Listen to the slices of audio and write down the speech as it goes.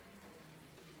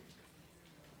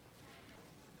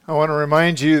I want to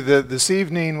remind you that this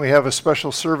evening we have a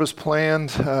special service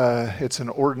planned. It's an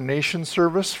ordination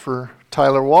service for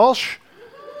Tyler Walsh.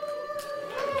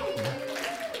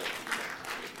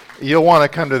 You'll want to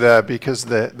come to that because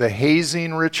the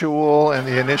hazing ritual and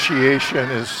the initiation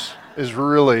is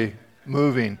really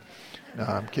moving. No,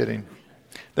 I'm kidding.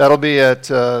 That'll be at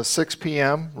 6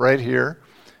 p.m. right here.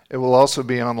 It will also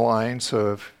be online,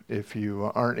 so if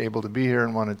you aren't able to be here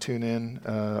and want to tune in,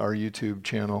 our YouTube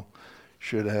channel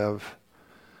should have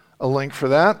a link for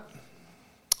that.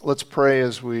 Let's pray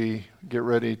as we get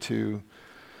ready to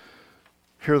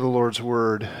hear the Lord's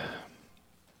word.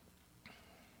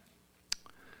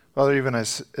 Father, even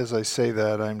as I say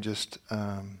that, I'm just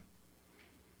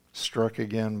struck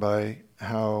again by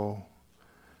how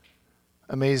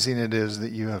amazing it is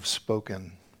that you have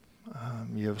spoken.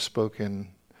 You have spoken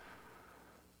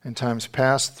in times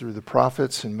past through the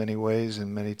prophets in many ways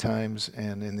and many times,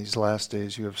 and in these last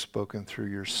days you have spoken through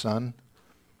your Son.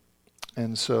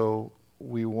 And so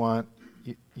we want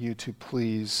you to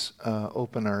please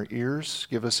open our ears,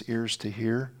 give us ears to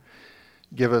hear,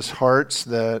 give us hearts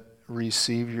that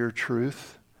receive your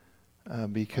truth,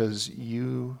 because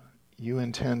you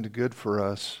intend good for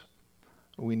us.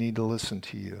 We need to listen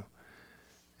to you.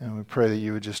 And we pray that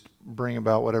you would just bring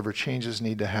about whatever changes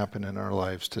need to happen in our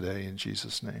lives today. In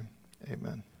Jesus' name,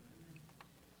 amen.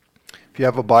 If you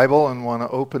have a Bible and want to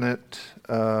open it,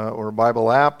 or a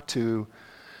Bible app, to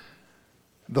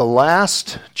the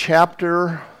last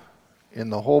chapter in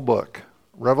the whole book,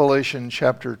 Revelation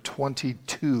chapter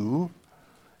 22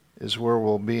 is where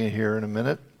we'll be here in a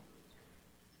minute.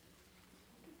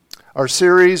 Our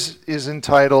series is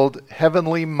entitled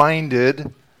Heavenly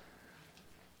Minded,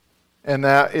 and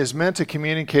that is meant to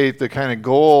communicate the kind of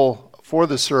goal for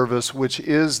the service, which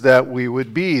is that we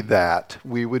would be that.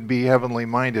 We would be heavenly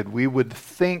minded. We would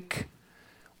think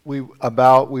we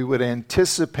would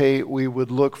anticipate, we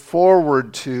would look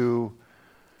forward to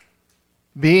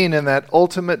being in that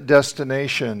ultimate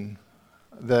destination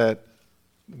that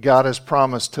God has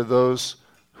promised to those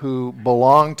who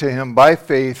belong to Him by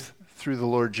faith through the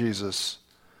Lord Jesus.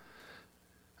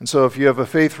 And so if you have a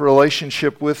faith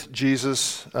relationship with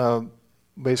Jesus,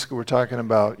 basically we're talking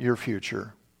about your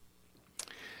future.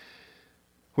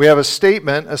 We have a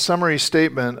summary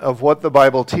statement of what the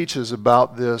Bible teaches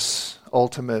about this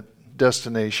ultimate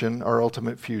destination, our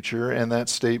ultimate future, and that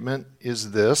statement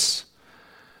is this: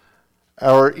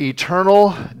 our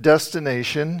eternal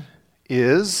destination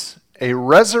is a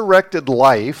resurrected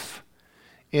life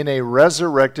in a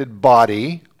resurrected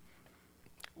body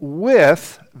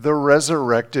with the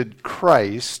resurrected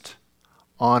Christ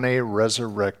on a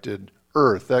resurrected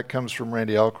earth. That comes from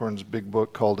Randy Alcorn's big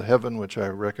book called Heaven, which I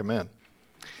recommend.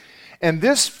 And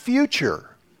this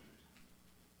future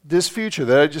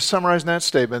that I just summarized in that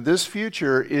statement, this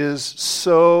future is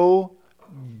so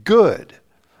good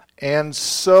and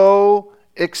so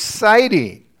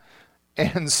exciting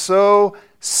and so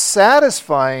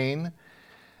satisfying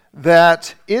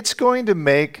that it's going to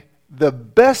make the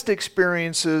best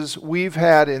experiences we've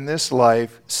had in this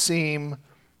life seem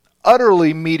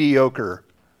utterly mediocre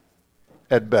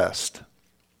at best.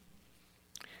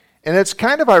 And it's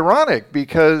kind of ironic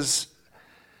because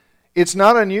it's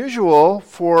not unusual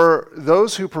for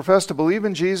those who profess to believe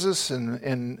in Jesus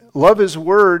and love His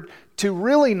Word to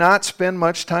really not spend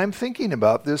much time thinking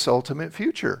about this ultimate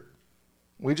future.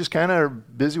 We just kind of are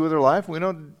busy with our life. We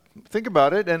don't think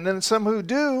about it. And then some who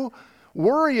do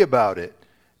worry about it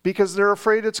because they're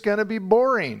afraid it's going to be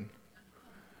boring.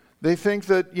 They think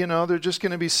that, they're just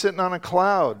going to be sitting on a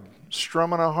cloud,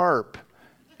 strumming a harp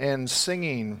and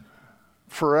singing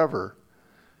forever.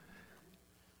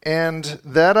 And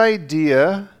that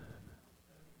idea,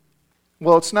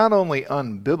 well, it's not only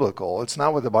unbiblical, it's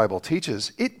not what the Bible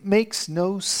teaches, it makes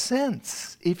no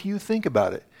sense if you think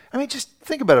about it. I mean, just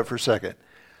think about it for a second.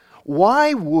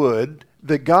 Why would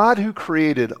the God who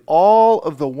created all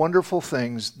of the wonderful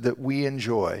things that we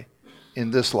enjoy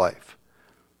in this life,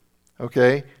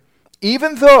 okay,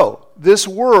 even though this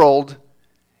world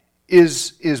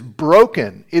is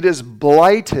broken, it is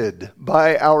blighted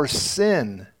by our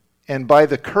sin and by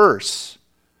the curse,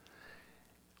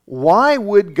 why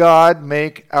would God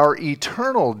make our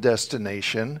eternal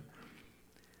destination,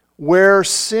 where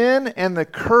sin and the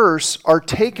curse are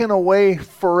taken away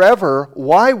forever,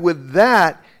 why would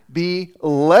that be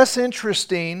less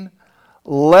interesting,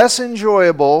 less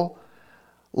enjoyable,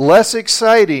 less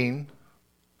exciting?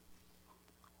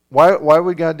 Why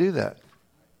would God do that?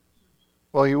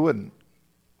 Well, He wouldn't,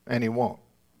 and He won't.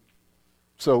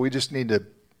 So we just need to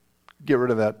get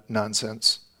rid of that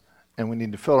nonsense, and we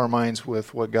need to fill our minds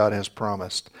with what God has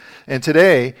promised. And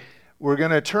today, we're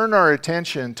going to turn our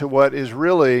attention to what is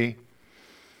really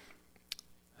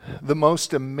the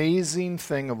most amazing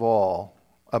thing of all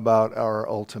about our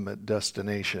ultimate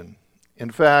destination.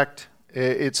 In fact,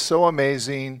 it's so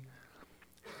amazing,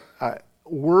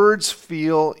 words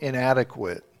feel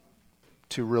inadequate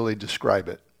to really describe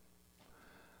it.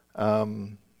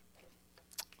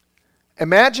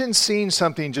 Imagine seeing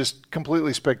something just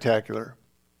completely spectacular.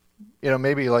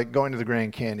 Maybe like going to the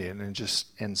Grand Canyon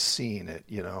and seeing it,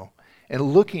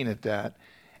 and looking at that.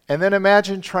 And then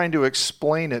imagine trying to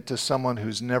explain it to someone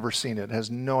who's never seen it,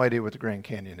 has no idea what the Grand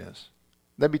Canyon is.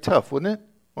 That'd be tough, wouldn't it?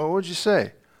 Well, what would you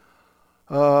say?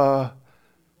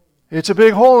 It's a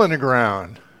big hole in the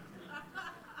ground.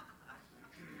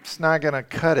 It's not going to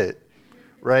cut it,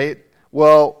 right?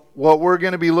 Well, what we're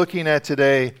going to be looking at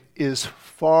today is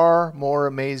far more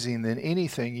amazing than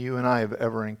anything you and I have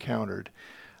ever encountered.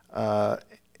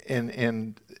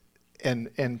 And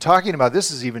talking about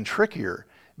this is even trickier,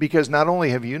 because not only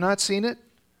have you not seen it,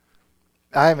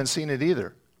 I haven't seen it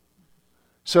either.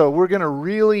 So we're going to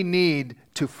really need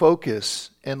to focus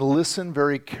and listen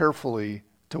very carefully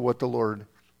to what the Lord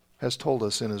has told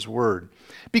us in His Word.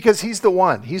 Because He's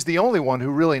the only one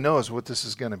who really knows what this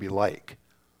is going to be like.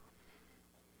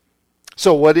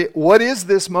 So what is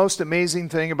this most amazing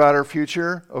thing about our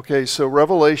future? Okay, so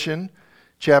Revelation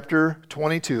chapter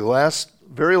 22,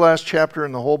 very last chapter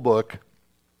in the whole book.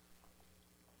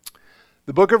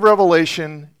 The book of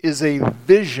Revelation is a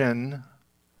vision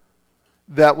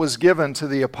that was given to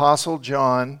the Apostle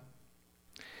John.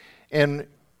 And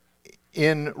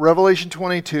in Revelation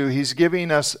 22, he's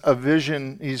giving us a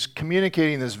vision. He's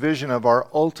communicating this vision of our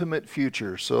ultimate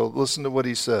future. So listen to what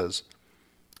he says.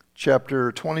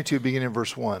 Chapter 22, beginning in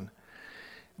verse 1.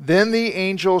 Then the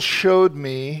angel showed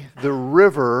me the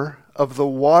river of the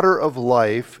water of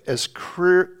life, as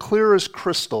clear as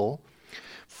crystal,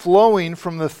 flowing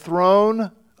from the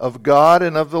throne of God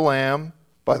and of the Lamb.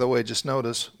 By the way, just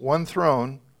notice, one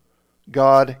throne,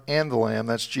 God and the Lamb,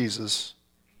 that's Jesus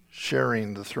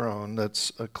sharing the throne.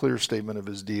 That's a clear statement of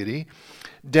His deity.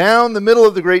 Down the middle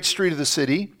of the great street of the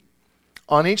city,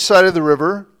 on each side of the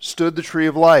river, stood the tree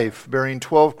of life, bearing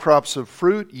 12 crops of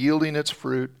fruit, yielding its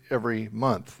fruit every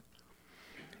month.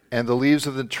 And the leaves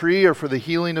of the tree are for the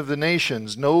healing of the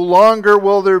nations. No longer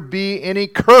will there be any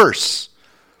curse.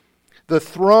 The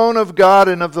throne of God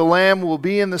and of the Lamb will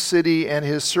be in the city, and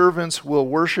His servants will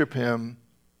worship Him.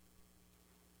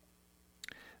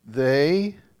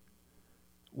 They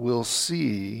will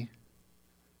see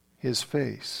His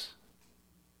face,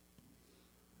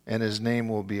 and His name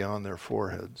will be on their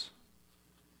foreheads.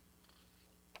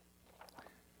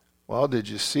 Well, did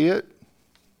you see it?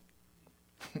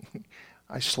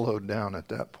 I slowed down at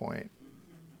that point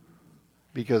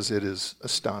because it is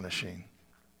astonishing.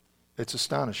 It's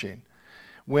astonishing.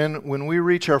 When we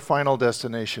reach our final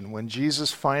destination, when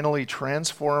Jesus finally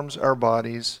transforms our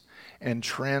bodies and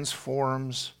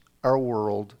transforms our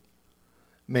world,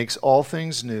 makes all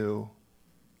things new,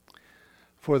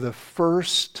 for the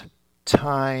first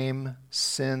time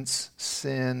since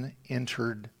sin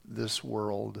entered this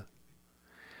world,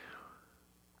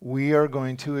 we are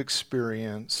going to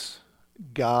experience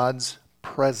God's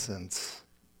presence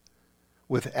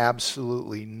with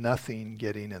absolutely nothing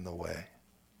getting in the way.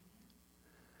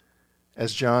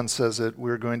 As John says it,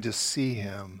 we're going to see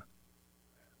Him.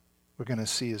 We're going to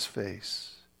see His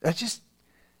face. Just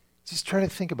try to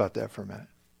think about that for a minute.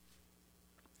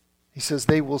 He says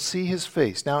they will see His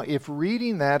face. Now, if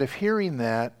reading that, if hearing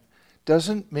that,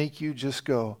 doesn't make you just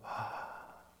go,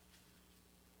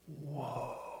 whoa.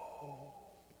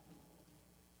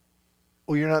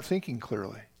 Well, you're not thinking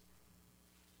clearly.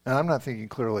 And I'm not thinking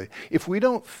clearly. If we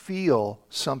don't feel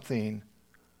something,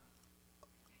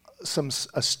 some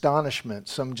astonishment,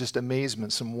 some just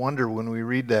amazement, some wonder when we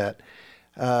read that,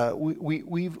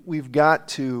 we've got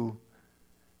to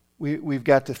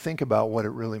think about what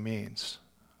it really means.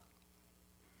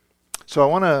 So I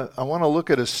want to look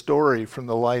at a story from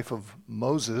the life of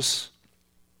Moses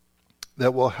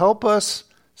that will help us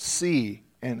see,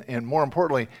 and more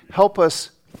importantly, help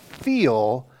us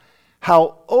feel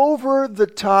how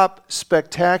over-the-top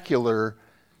spectacular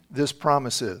this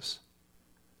promise is.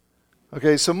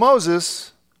 Okay, so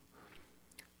Moses,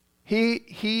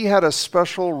 he had a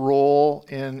special role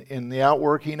in the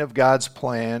outworking of God's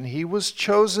plan. He was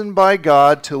chosen by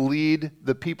God to lead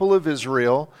the people of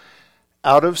Israel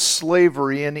out of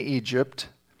slavery in Egypt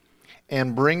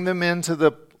and bring them into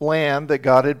the land that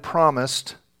God had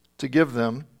promised to give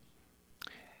them.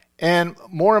 And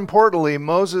more importantly,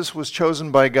 Moses was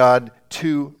chosen by God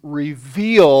to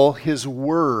reveal His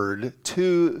word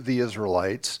to the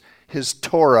Israelites. his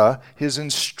Torah, his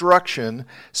instruction,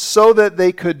 so that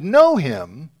they could know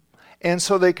him and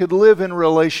so they could live in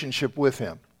relationship with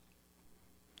him.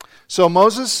 So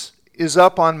Moses is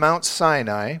up on Mount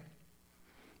Sinai,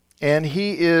 and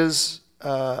he is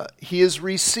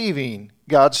receiving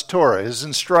God's Torah, his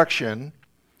instruction.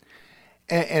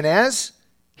 And as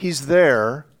he's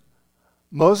there,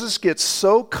 Moses gets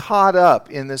so caught up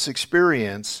in this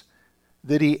experience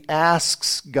that he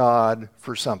asks God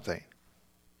for something.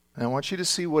 And I want you to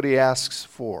see what he asks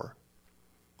for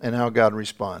and how God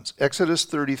responds. Exodus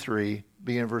 33,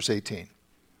 beginning verse 18.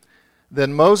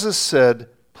 Then Moses said,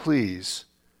 "Please,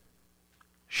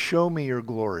 show me your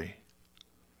glory."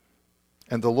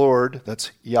 And the Lord,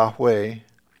 that's Yahweh,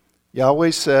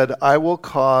 Yahweh said, "I will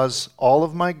cause all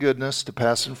of my goodness to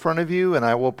pass in front of you, and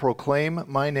I will proclaim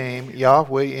my name,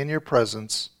 Yahweh, in your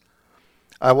presence.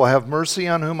 I will have mercy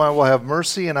on whom I will have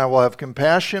mercy, and I will have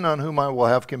compassion on whom I will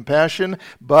have compassion.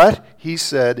 But," he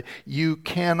said, "you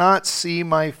cannot see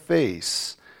my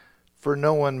face, for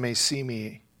no one may see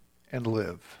me and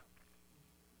live."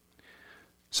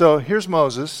 So here's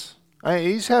Moses.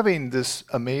 He's having this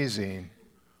amazing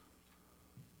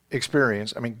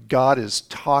experience. I mean, God is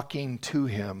talking to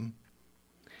him.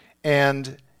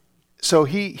 And so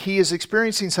he is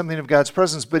experiencing something of God's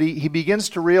presence, but he begins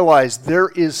to realize there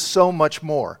is so much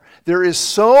more. There is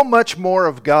so much more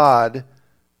of God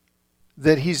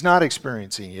that he's not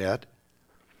experiencing yet.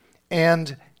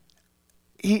 And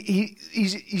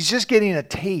he's just getting a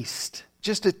taste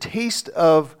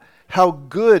of how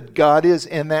good God is.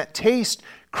 And that taste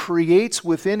creates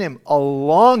within him a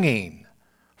longing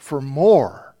for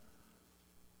more.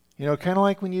 You know, kind of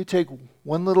like when you take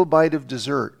one little bite of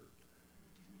dessert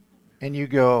and you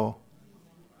go,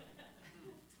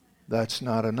 "That's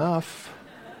not enough.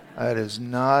 That is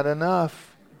not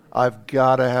enough. I've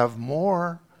got to have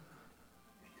more."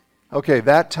 Okay,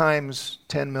 that times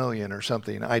 10 million or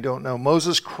something. I don't know.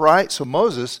 Moses cried. So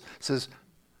Moses says,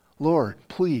 "Lord,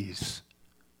 please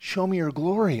show me your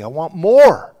glory. I want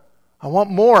more. I want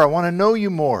more. I want to know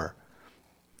you more."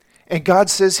 And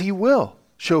God says he will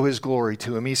show his glory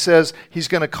to him. He says he's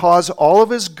going to cause all of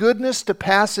his goodness to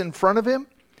pass in front of him.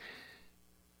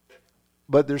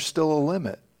 But there's still a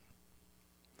limit.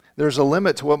 There's a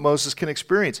limit to what Moses can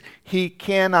experience. He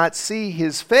cannot see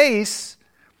his face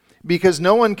because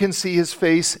no one can see his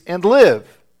face and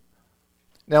live.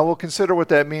 Now we'll consider what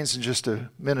that means in just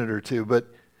a minute or two. But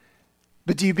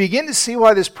do you begin to see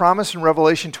why this promise in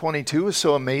Revelation 22 is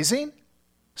so amazing?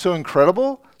 So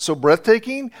incredible, so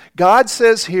breathtaking? God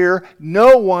says here,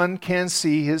 no one can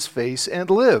see his face and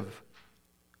live.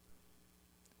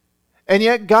 And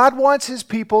yet God wants his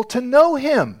people to know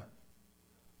him.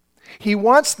 He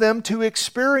wants them to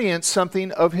experience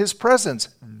something of his presence.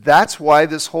 That's why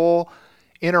this whole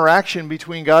interaction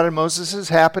between God and Moses is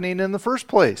happening in the first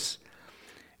place.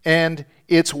 And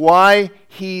it's why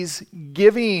he's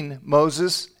giving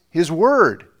Moses his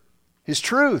word, his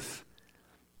truth.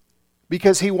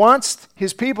 Because he wants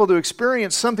his people to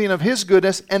experience something of his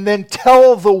goodness and then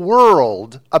tell the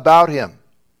world about him.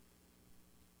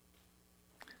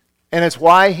 And it's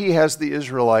why he has the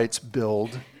Israelites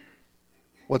build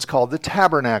what's called the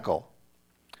tabernacle.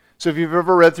 So if you've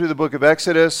ever read through the book of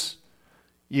Exodus,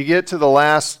 you get to the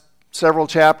last several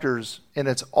chapters, and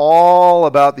it's all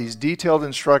about these detailed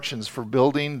instructions for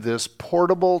building this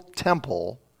portable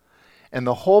temple. And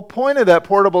the whole point of that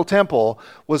portable temple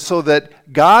was so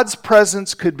that God's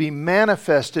presence could be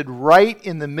manifested right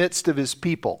in the midst of his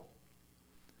people.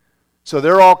 So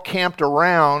they're all camped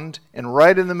around, and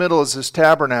right in the middle is this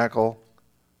tabernacle,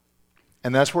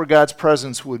 and that's where God's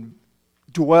presence would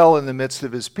dwell in the midst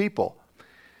of his people.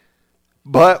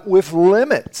 But with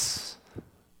limits.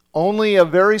 Only a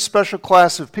very special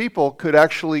class of people could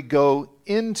actually go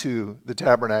into the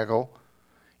tabernacle.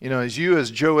 You know, as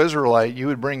Joe Israelite, you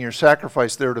would bring your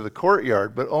sacrifice there to the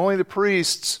courtyard, but only the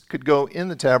priests could go in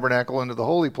the tabernacle into the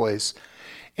holy place.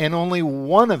 And only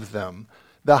one of them,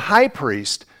 the high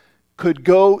priest, could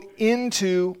go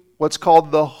into what's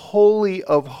called the Holy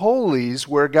of Holies,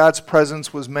 where God's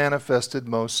presence was manifested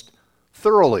most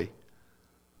thoroughly.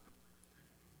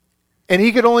 And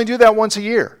he could only do that once a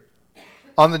year,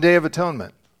 on the Day of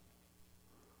Atonement.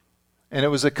 And it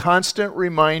was a constant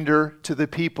reminder to the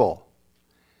people,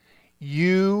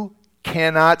 you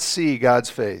cannot see God's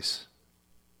face.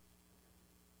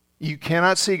 You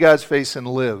cannot see God's face and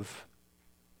live.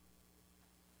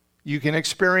 You can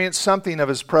experience something of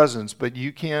his presence, but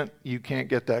you can't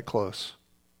get that close.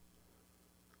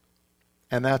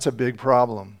 And that's a big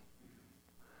problem,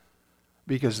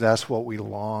 because that's what we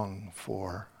long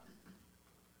for,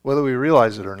 whether we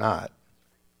realize it or not.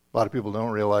 A lot of people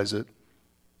don't realize it,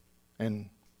 and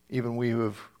Even we who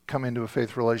have come into a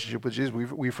faith relationship with Jesus,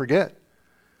 we forget.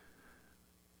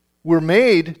 We're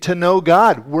made to know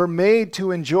God. We're made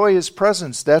to enjoy His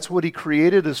presence. That's what He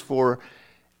created us for.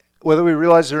 Whether we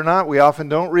realize it or not, we often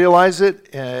don't realize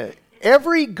it.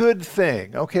 Every good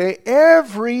thing, okay,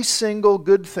 every single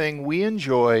good thing we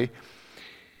enjoy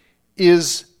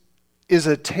is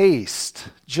a taste,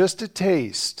 just a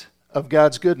taste of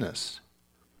God's goodness.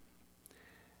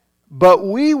 But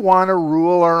we want to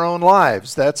rule our own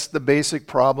lives. That's the basic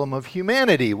problem of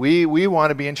humanity. We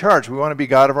want to be in charge. We want to be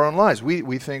God of our own lives.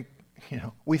 We think,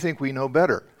 we think we know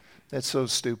better. That's so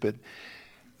stupid.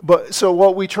 But so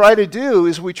what we try to do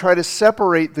is we try to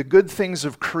separate the good things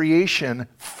of creation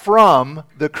from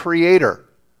the Creator.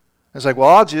 It's like, well,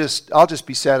 I'll just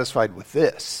be satisfied with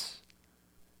this.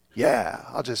 Yeah,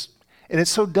 and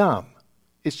it's so dumb.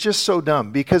 It's just so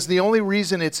dumb, because the only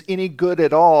reason it's any good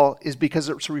at all is because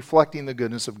it's reflecting the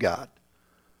goodness of God.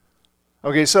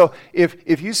 Okay, so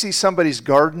if you see somebody's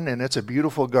garden and it's a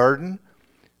beautiful garden,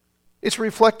 it's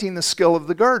reflecting the skill of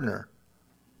the gardener.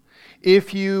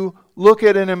 If you look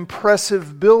at an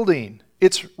impressive building,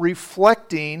 it's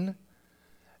reflecting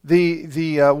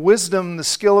the wisdom, the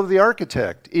skill of the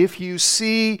architect. If you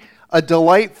see a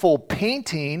delightful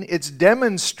painting, it's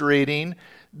demonstrating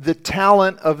the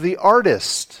talent of the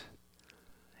artist.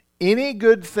 Any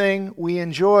good thing we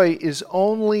enjoy is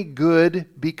only good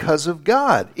because of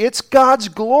God. It's God's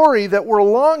glory that we're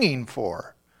longing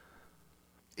for.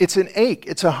 It's an ache,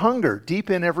 it's a hunger deep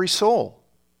in every soul.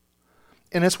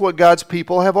 And it's what God's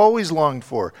people have always longed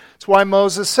for. It's why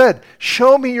Moses said,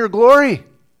 "Show me your glory."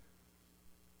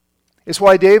 It's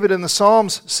why David in the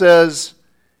Psalms says,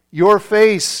 "Your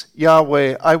face,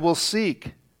 Yahweh, I will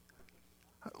seek."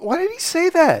 Why did he say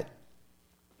that?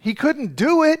 He couldn't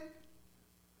do it.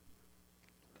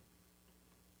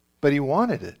 But he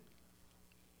wanted it.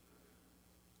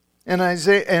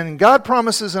 And God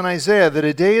promises in Isaiah that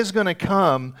a day is going to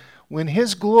come when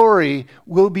His glory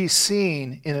will be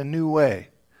seen in a new way.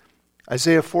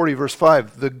 Isaiah 40 verse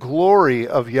 5, the glory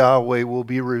of Yahweh will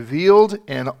be revealed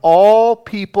and all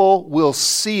people will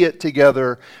see it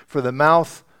together, for the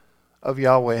mouth of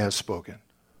Yahweh has spoken.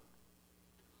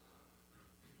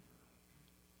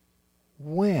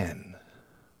 When,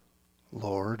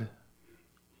 Lord?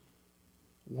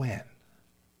 When?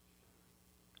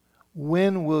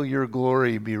 When will your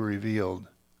glory be revealed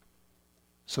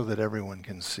so that everyone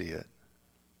can see it?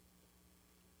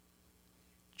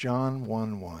 John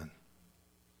 1:1.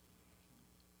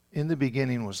 In the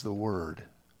beginning was the Word,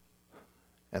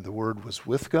 and the Word was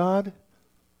with God,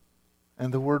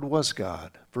 and the Word was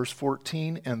God. Verse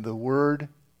 14, and the Word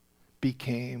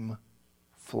became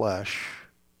flesh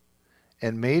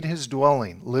and made His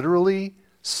dwelling, literally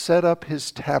set up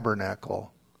His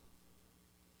tabernacle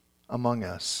among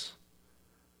us.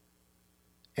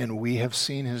 And we have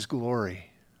seen His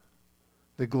glory,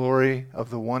 the glory of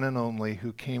the one and only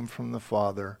who came from the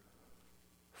Father,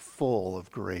 full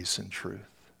of grace and truth.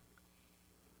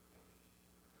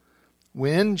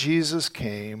 When Jesus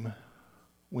came,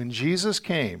 when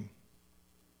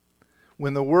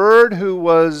the Word who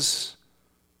was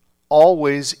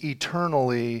always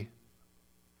eternally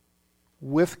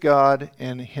with God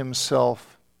and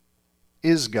Himself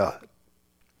is God.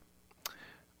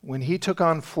 When He took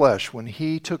on flesh, when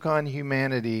He took on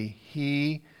humanity,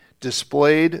 He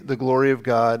displayed the glory of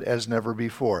God as never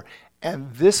before.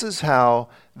 And this is how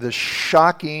the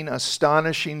shocking,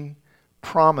 astonishing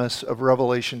promise of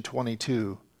Revelation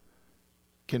 22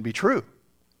 can be true.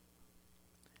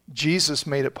 Jesus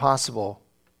made it possible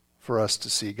for us to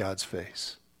see God's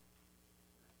face.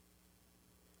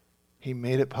 He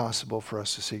made it possible for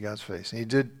us to see God's face. And He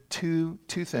did two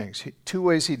things, two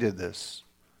ways He did this.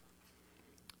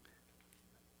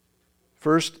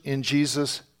 First, in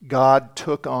Jesus, God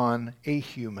took on a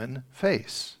human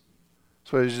face.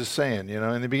 That's what He was just saying.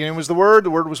 In the beginning was the Word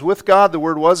was with God, the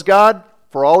Word was God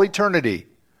for all eternity.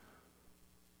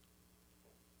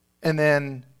 And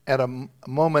then at a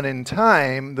moment in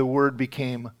time, the Word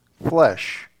became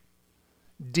flesh.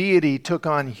 Deity took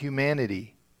on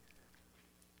humanity.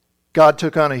 God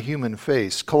took on a human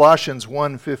face. Colossians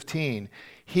 1:15.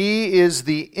 He is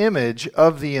the image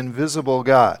of the invisible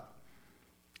God.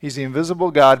 He's the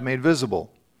invisible God made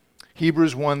visible.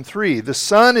 Hebrews 1:3. The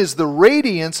Son is the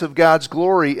radiance of God's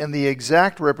glory and the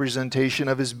exact representation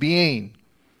of His being.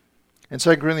 And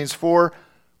 2 Corinthians 4.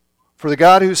 For the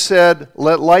God who said,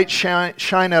 "Let light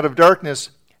shine out of darkness,"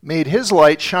 made His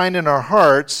light shine in our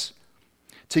hearts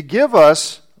to give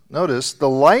us, notice, the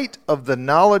light of the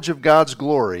knowledge of God's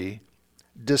glory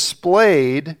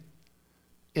displayed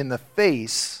in the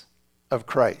face of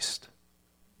Christ.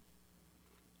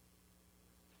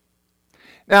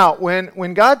 Now,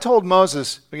 when God told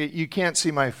Moses, okay, you can't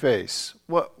see my face,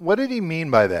 what did he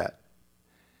mean by that?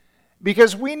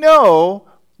 Because we know,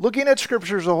 looking at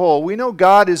Scripture as a whole, we know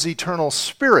God is eternal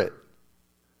spirit.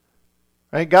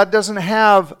 Right? God doesn't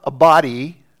have a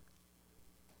body.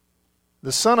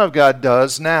 The Son of God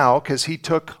does now because he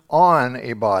took on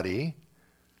a body.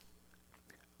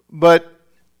 But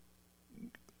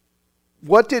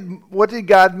what did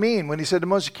God mean when he said to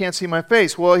Moses, you can't see my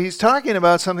face? Well, he's talking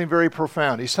about something very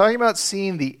profound. He's talking about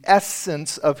seeing the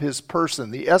essence of his person,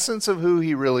 the essence of who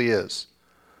he really is.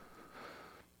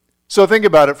 So think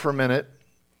about it for a minute.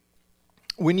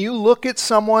 When you look at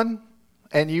someone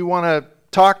and you want to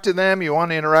talk to them, you want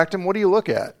to interact with them, what do you look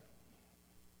at?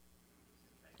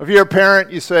 If you're a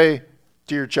parent, you say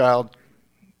to your child,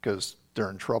 because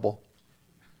they're in trouble,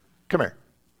 come here.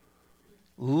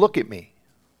 Look at me.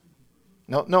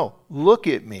 No, look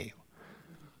at me.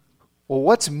 Well,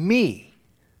 what's me?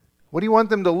 What do you want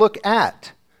them to look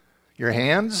at? Your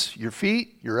hands, your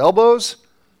feet, your elbows,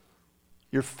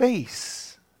 your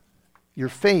face. Your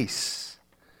face.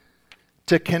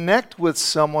 To connect with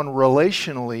someone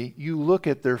relationally, you look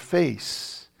at their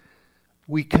face.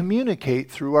 We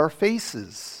communicate through our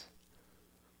faces.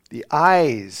 The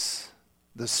eyes,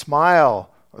 the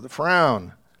smile, or the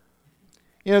frown.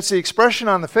 It's the expression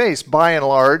on the face, by and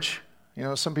large.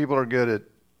 Some people are good at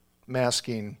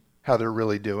masking how they're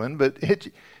really doing, but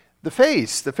the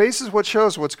face is what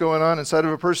shows what's going on inside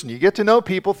of a person. You get to know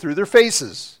people through their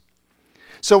faces.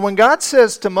 So when God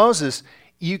says to Moses,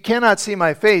 you cannot see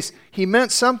my face, he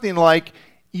meant something like,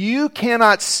 you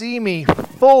cannot see me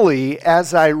fully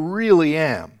as I really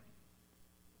am.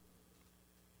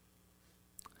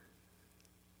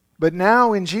 But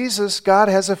now in Jesus, God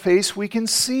has a face we can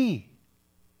see.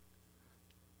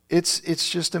 It's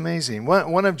just amazing.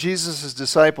 One of Jesus'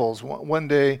 disciples, one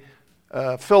day,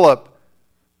 Philip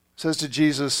says to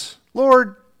Jesus,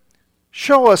 Lord,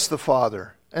 show us the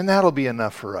Father, and that'll be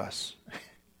enough for us.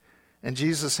 And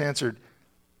Jesus answered,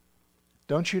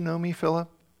 don't you know me, Philip?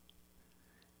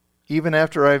 Even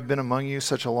after I've been among you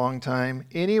such a long time,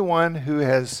 anyone who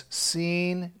has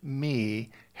seen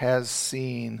me has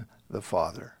seen the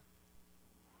Father.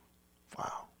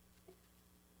 Wow.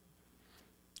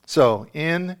 So,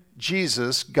 in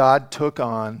Jesus, God took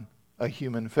on a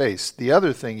human face. The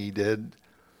other thing he did,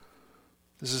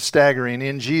 this is staggering,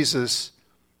 in Jesus,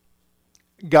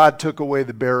 God took away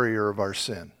the barrier of our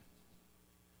sin.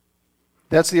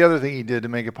 That's the other thing he did to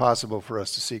make it possible for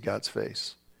us to see God's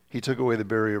face. He took away the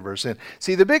barrier of our sin.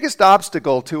 See, the biggest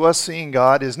obstacle to us seeing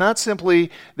God is not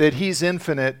simply that he's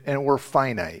infinite and we're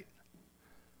finite.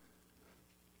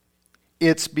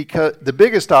 It's because the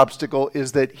biggest obstacle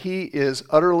is that he is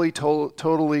utterly,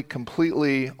 totally,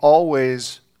 completely,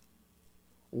 always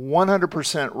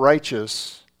 100%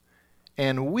 righteous,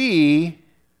 and we,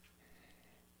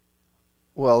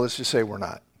 well, let's just say we're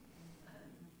not.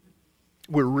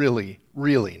 We're really,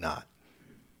 really not.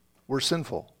 We're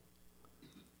sinful.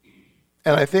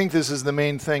 And I think this is the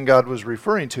main thing God was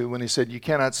referring to when he said, you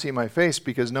cannot see my face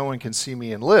because no one can see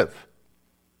me and live.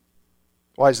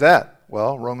 Why is that?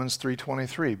 Well, Romans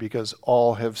 3:23, because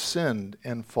all have sinned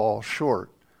and fall short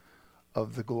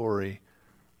of the glory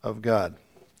of God.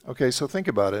 Okay, so think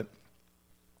about it.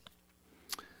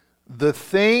 The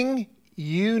thing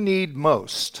you need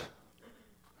most,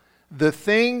 the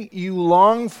thing you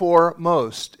long for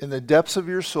most in the depths of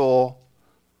your soul,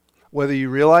 whether you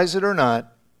realize it or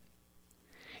not,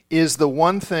 is the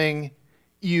one thing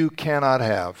you cannot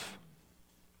have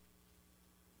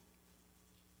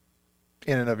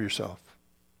in and of yourself.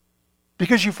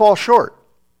 Because you fall short.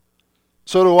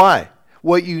 So do I.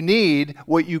 What you need,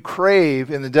 what you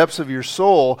crave in the depths of your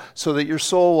soul so that your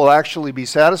soul will actually be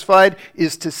satisfied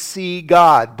is to see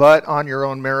God. But on your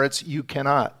own merits, you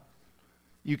cannot.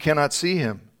 You cannot see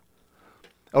him.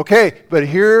 Okay, but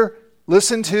here,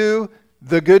 listen to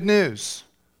the good news.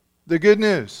 The good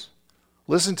news.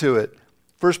 Listen to it.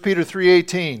 1 Peter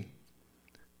 3:18.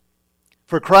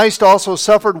 For Christ also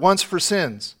suffered once for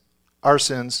sins. Our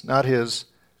sins, not his.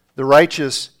 The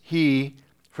righteous, he.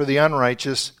 For the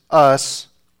unrighteous, us.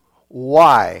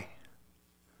 Why?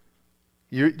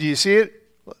 Do you see it?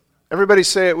 Everybody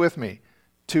say it with me.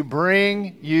 To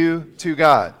bring you to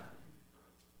God.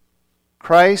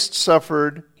 Christ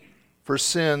suffered for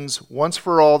sins once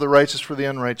for all, the righteous for the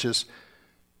unrighteous,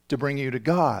 to bring you to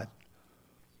God.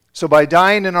 So by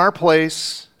dying in our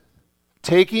place,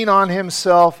 taking on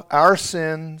himself our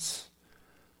sins,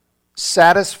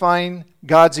 satisfying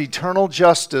God's eternal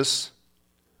justice,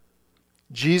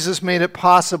 Jesus made it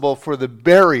possible for the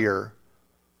barrier,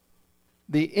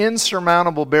 the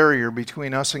insurmountable barrier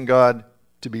between us and God,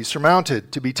 to be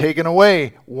surmounted, to be taken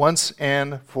away once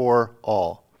and for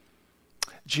all.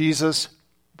 Jesus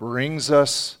brings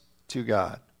us to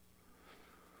God.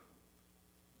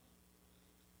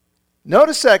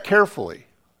 Notice that carefully.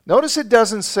 Notice it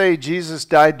doesn't say Jesus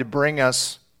died to bring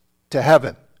us to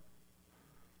heaven.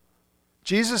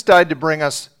 Jesus died to bring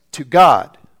us to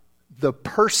God, the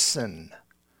person.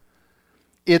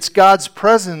 It's God's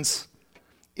presence,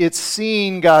 it's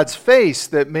seeing God's face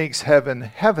that makes heaven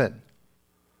heaven.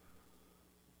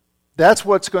 That's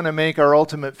what's going to make our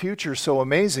ultimate future so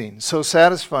amazing, so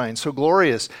satisfying, so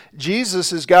glorious.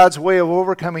 Jesus is God's way of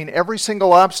overcoming every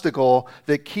single obstacle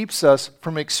that keeps us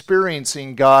from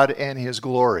experiencing God and His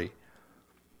glory.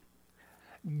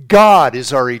 God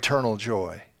is our eternal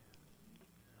joy.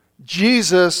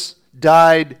 Jesus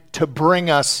died to bring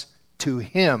us to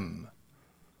Him.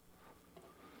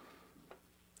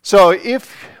 So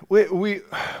if we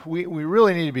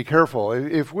really need to be careful.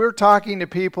 If we're talking to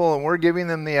people and we're giving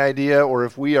them the idea, or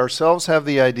if we ourselves have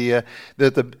the idea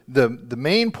that the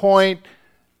main point,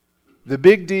 the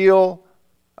big deal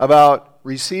about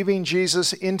receiving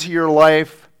Jesus into your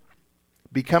life,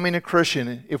 becoming a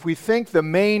Christian, if we think the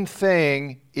main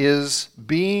thing is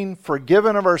being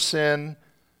forgiven of our sin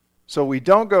so we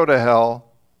don't go to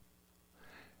hell,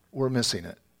 we're missing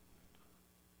it.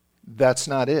 That's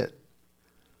not it.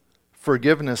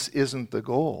 Forgiveness isn't the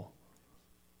goal.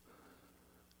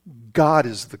 God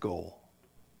is the goal.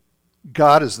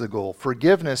 God is the goal.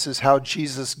 Forgiveness is how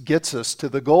Jesus gets us to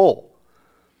the goal.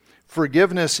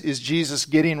 Forgiveness is Jesus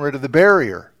getting rid of the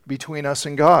barrier between us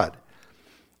and God.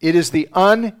 It is the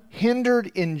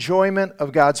unhindered enjoyment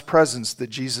of God's presence that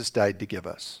Jesus died to give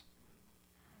us.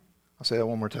 I'll say that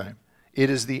one more time. It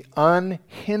is the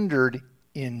unhindered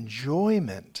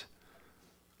enjoyment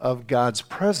of God's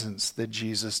presence that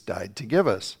Jesus died to give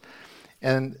us.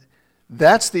 And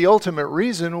that's the ultimate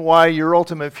reason why your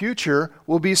ultimate future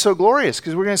will be so glorious,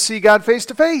 because we're going to see God face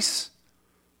to face.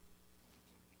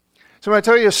 So I'm going to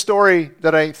tell you a story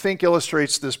that I think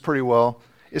illustrates this pretty well.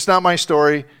 It's not my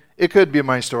story. It could be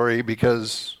my story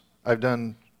because I've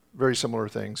done very similar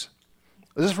things.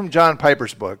 This is from John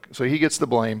Piper's book, so he gets the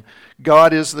blame.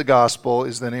 God is the Gospel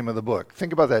is the name of the book.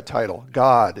 Think about that title.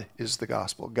 God is the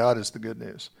Gospel. God is the good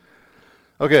news.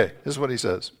 Okay, this is what he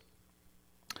says.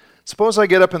 Suppose I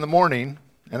get up in the morning,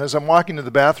 and as I'm walking to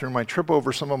the bathroom, I trip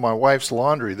over some of my wife's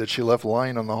laundry that she left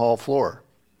lying on the hall floor.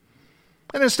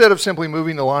 And instead of simply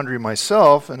moving the laundry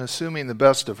myself and assuming the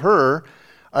best of her,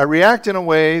 I react in a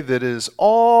way that is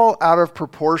all out of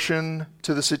proportion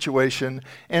to the situation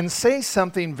and say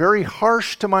something very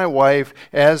harsh to my wife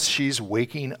as she's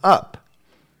waking up.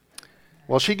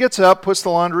 Well, she gets up, puts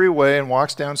the laundry away, and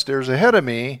walks downstairs ahead of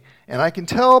me, and I can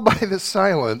tell by the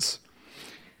silence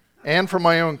and from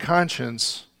my own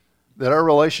conscience that our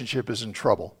relationship is in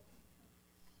trouble.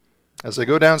 As I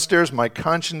go downstairs, my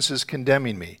conscience is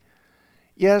condemning me.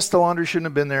 Yes, the laundry shouldn't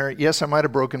have been there. Yes, I might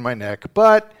have broken my neck,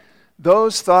 but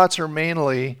those thoughts are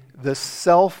mainly the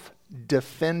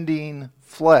self-defending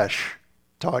flesh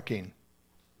talking.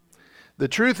 The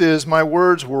truth is, my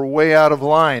words were way out of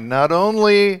line. Not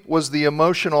only was the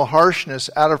emotional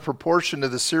harshness out of proportion to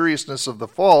the seriousness of the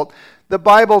fault, the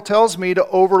Bible tells me to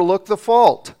overlook the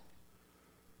fault.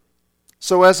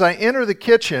 So as I enter the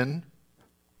kitchen,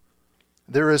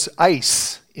 there is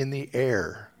ice in the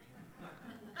air.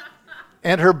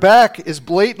 And her back is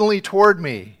blatantly toward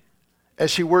me as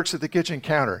she works at the kitchen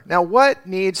counter. Now, what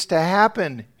needs to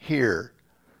happen here?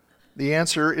 The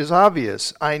answer is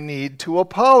obvious. I need to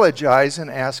apologize and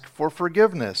ask for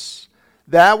forgiveness.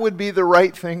 That would be the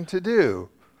right thing to do.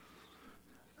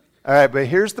 All right, but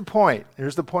here's the point.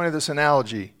 Here's the point of this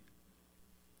analogy.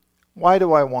 Why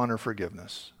do I want her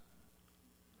forgiveness?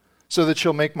 So that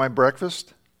she'll make my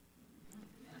breakfast?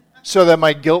 So that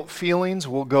my guilt feelings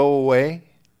will go away?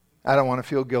 I don't want to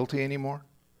feel guilty anymore.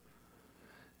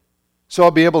 So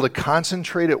I'll be able to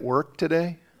concentrate at work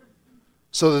today?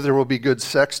 So that there will be good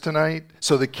sex tonight?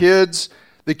 So the kids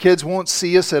won't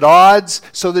see us at odds?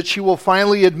 So that she will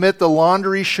finally admit the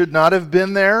laundry should not have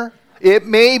been there? It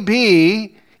may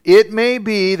be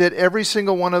that every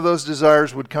single one of those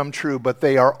desires would come true, but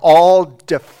they are all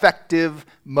defective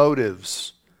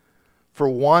motives for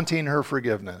wanting her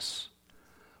forgiveness.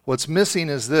 What's missing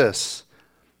is this.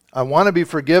 I want to be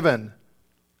forgiven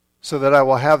so that I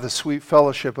will have the sweet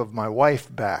fellowship of my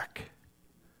wife back.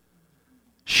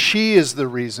 She is the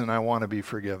reason I want to be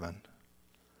forgiven.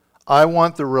 I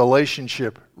want the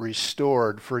relationship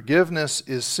restored. Forgiveness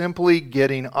is simply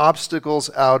getting obstacles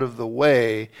out of the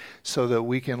way so that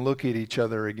we can look at each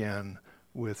other again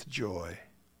with joy.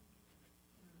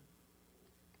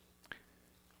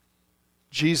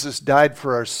 Jesus died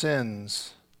for our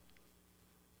sins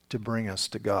to bring us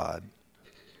to God,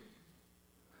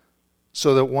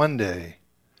 so that one day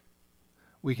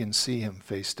we can see him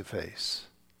face to face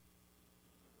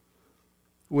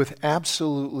with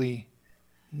absolutely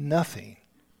nothing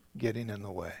getting in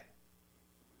the way.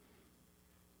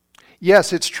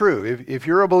 Yes, it's true. If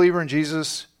you're a believer in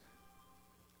Jesus,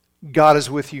 God is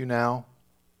with you now.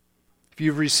 If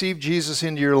you've received Jesus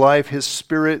into your life, his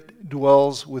Spirit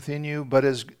dwells within you. But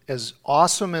as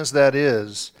awesome as that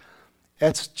is,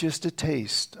 that's just a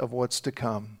taste of what's to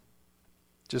come.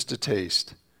 Just a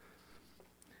taste.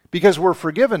 Because we're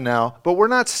forgiven now, but we're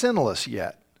not sinless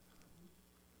yet.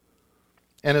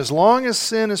 And as long as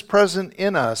sin is present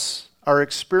in us, our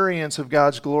experience of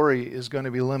God's glory is going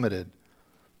to be limited.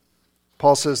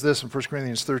 Paul says this in 1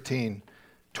 Corinthians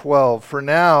 13:12. For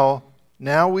now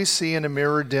we see in a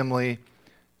mirror dimly,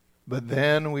 but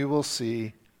then we will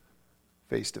see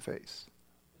face to face.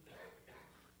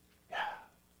 Yeah.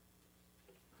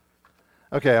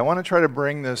 Okay, I want to try to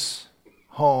bring this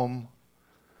home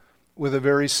with a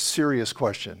very serious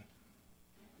question.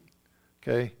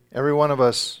 Okay, every one of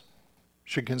us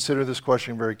should consider this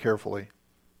question very carefully.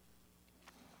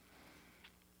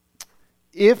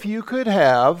 If you could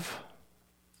have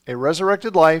a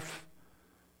resurrected life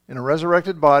in a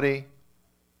resurrected body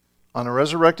on a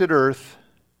resurrected earth,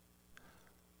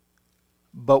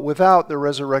 but without the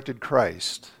resurrected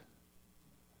Christ,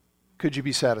 could you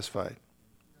be satisfied?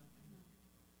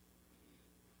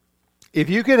 If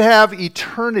you could have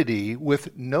eternity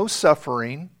with no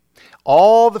suffering,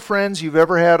 all the friends you've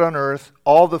ever had on earth,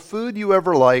 all the food you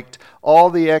ever liked, all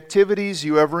the activities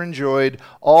you ever enjoyed,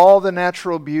 all the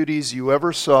natural beauties you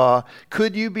ever saw,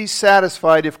 could you be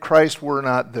satisfied if Christ were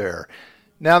not there?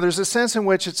 Now, there's a sense in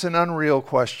which it's an unreal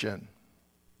question,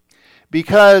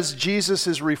 because Jesus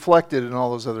is reflected in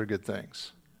all those other good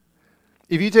things.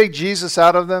 If you take Jesus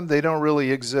out of them, they don't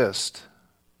really exist.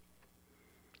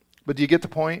 But do you get the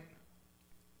point?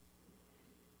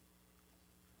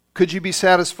 Could you be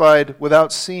satisfied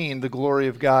without seeing the glory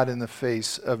of God in the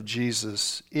face of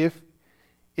Jesus?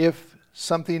 If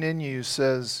something in you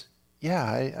says,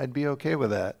 yeah, I'd be okay with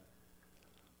that,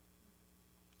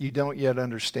 you don't yet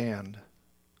understand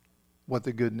what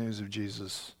the good news of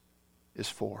Jesus is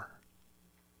for.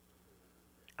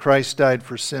 Christ died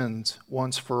for sins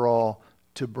once for all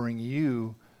to bring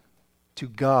you to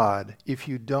God. If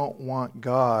you don't want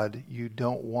God, you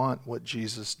don't want what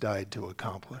Jesus died to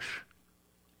accomplish.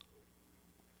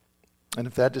 And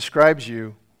if that describes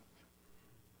you,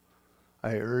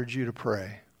 I urge you to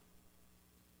pray.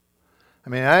 I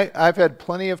mean, I've had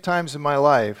plenty of times in my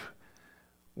life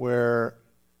where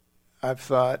I've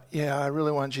thought, yeah, I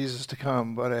really want Jesus to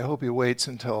come, but I hope he waits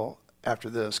until after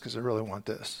this because I really want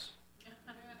this.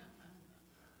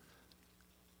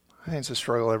 I think it's a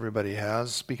struggle everybody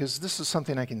has, because this is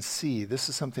something I can see. This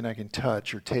is something I can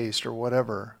touch or taste or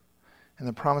whatever. And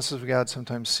the promises of God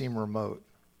sometimes seem remote.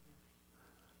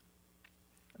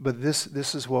 But this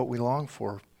is what we long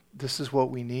for. This is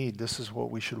what we need. This is what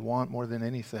we should want more than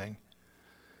anything.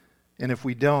 And if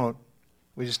we don't,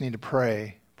 we just need to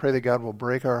pray. Pray that God will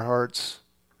break our hearts,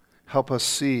 help us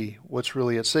see what's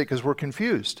really at stake, because we're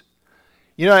confused.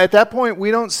 You know, at that point, we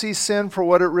don't see sin for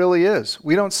what it really is.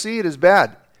 We don't see it as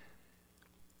bad.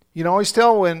 You can always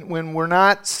tell when we're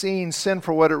not seeing sin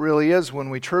for what it really is when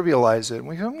we trivialize it. And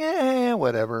we go, yeah,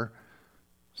 whatever.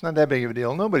 It's not that big of a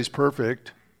deal. Nobody's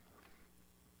perfect.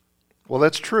 Well,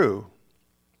 that's true.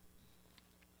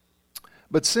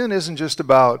 But sin isn't just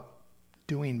about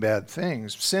doing bad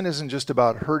things. Sin isn't just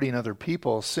about hurting other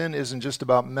people. Sin isn't just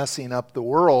about messing up the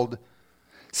world.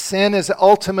 Sin is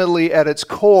ultimately at its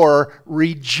core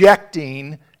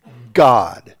rejecting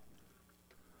God.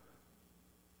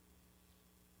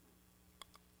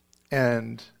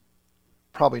 And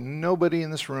probably nobody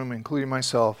in this room, including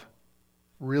myself,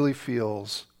 really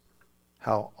feels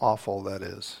how awful that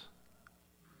is.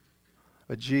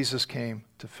 But Jesus came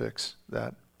to fix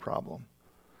that problem.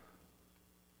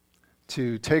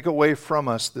 To take away from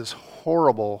us this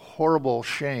horrible, horrible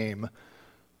shame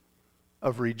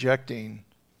of rejecting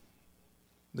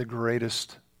the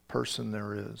greatest person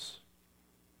there is.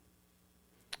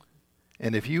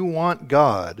 And if you want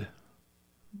God,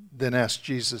 then ask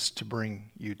Jesus to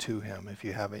bring you to him if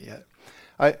you haven't yet.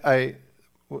 I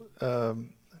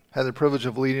had the privilege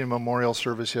of leading a memorial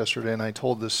service yesterday, and I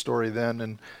told this story then,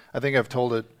 and I think I've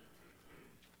told it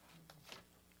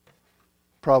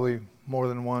probably more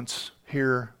than once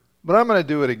here, but I'm going to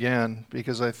do it again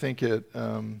because I think it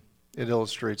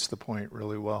illustrates the point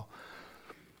really well.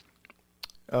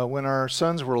 When our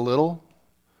sons were little,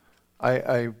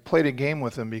 I played a game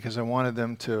with them because I wanted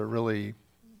them to really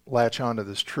latch onto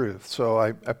this truth. So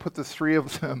I put the three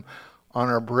of them on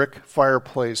our brick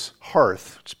fireplace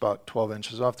hearth. It's about 12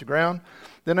 inches off the ground.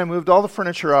 Then I moved all the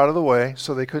furniture out of the way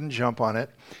so they couldn't jump on it.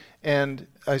 And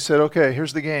I said, okay,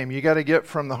 here's the game. You got to get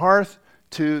from the hearth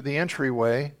to the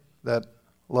entryway, that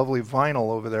lovely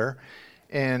vinyl over there,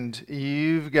 and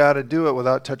you've got to do it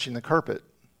without touching the carpet.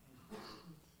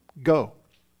 Go.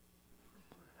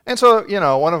 And so,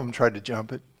 one of them tried to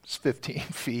jump it. It's 15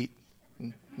 feet.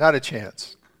 Not a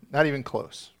chance. Not even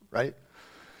close, right?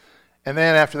 And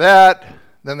then after that,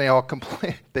 then they all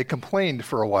complained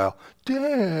for a while.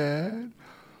 Dad,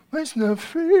 that's not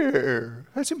fair.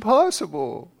 That's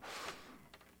impossible.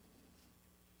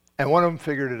 And one of them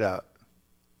figured it out.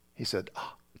 He said,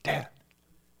 Dad,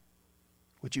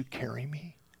 would you carry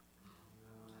me?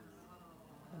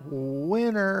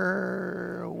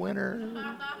 Winner.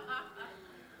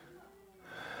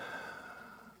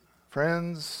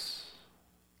 Friends,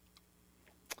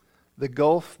 the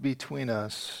gulf between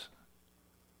us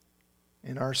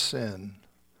in our sin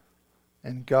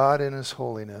and God in His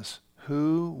holiness,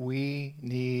 who we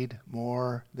need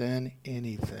more than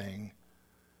anything,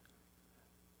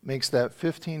 makes that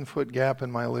 15-foot gap in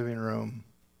my living room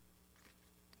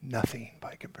nothing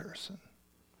by comparison.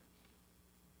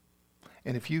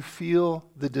 And if you feel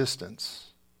the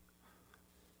distance,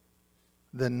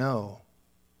 then know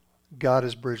God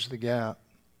has bridged the gap.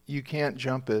 You can't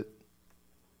jump it.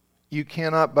 You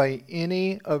cannot, by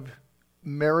any of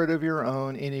merit of your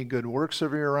own, any good works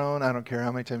of your own, I don't care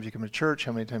how many times you come to church,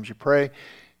 how many times you pray,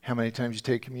 how many times you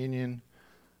take communion,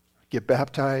 get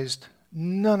baptized,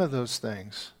 none of those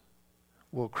things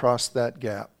will cross that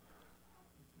gap.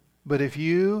 But if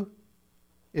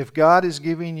God is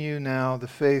giving you now the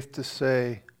faith to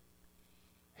say,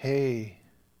 hey,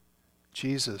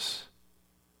 Jesus,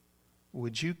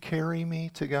 would you carry me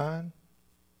to God?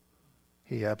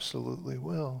 He absolutely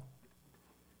will.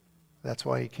 That's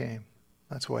why He came.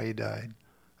 That's why He died.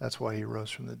 That's why He rose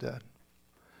from the dead.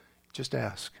 Just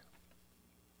ask.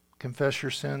 Confess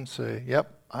your sin. Say,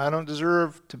 yep, I don't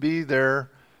deserve to be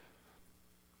there,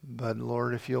 but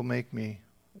Lord, if you'll make me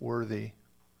worthy,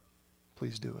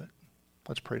 please do it.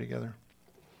 Let's pray together.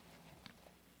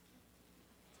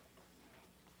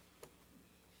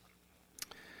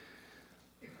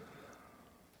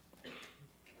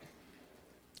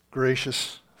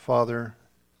 Gracious Father,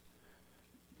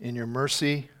 in your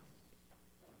mercy,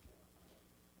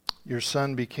 your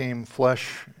Son became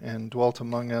flesh and dwelt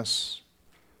among us,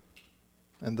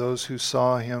 and those who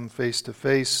saw Him face to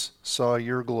face saw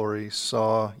your glory,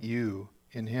 saw you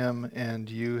in Him, and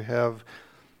you have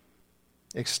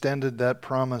extended that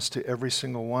promise to every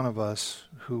single one of us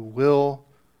who will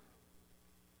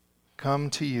come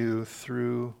to you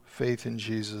through faith in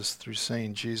Jesus, through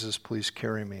saying, Jesus, please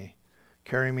carry me.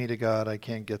 Carry me to God. I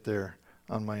can't get there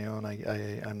on my own.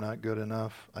 I'm not good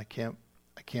enough. I can't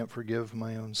forgive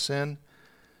my own sin.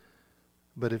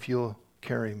 But if you'll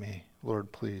carry me,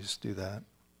 Lord, please do that.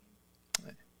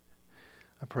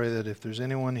 I pray that if there's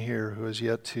anyone here who has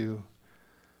yet to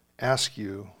ask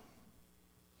you,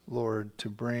 Lord, to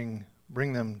bring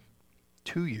them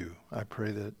to you, I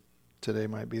pray that today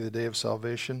might be the day of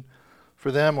salvation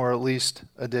for them, or at least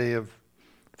a day of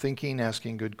thinking,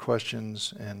 asking good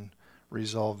questions, and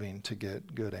resolving to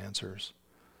get good answers.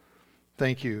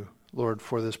 Thank you, Lord,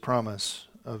 for this promise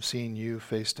of seeing you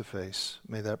face to face.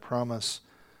 May that promise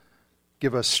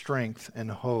give us strength and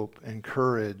hope and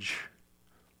courage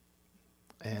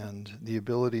and the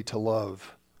ability to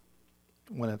love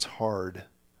when it's hard,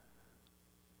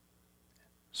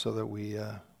 so that we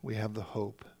have the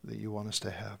hope that you want us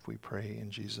to have. We pray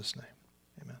in Jesus' name.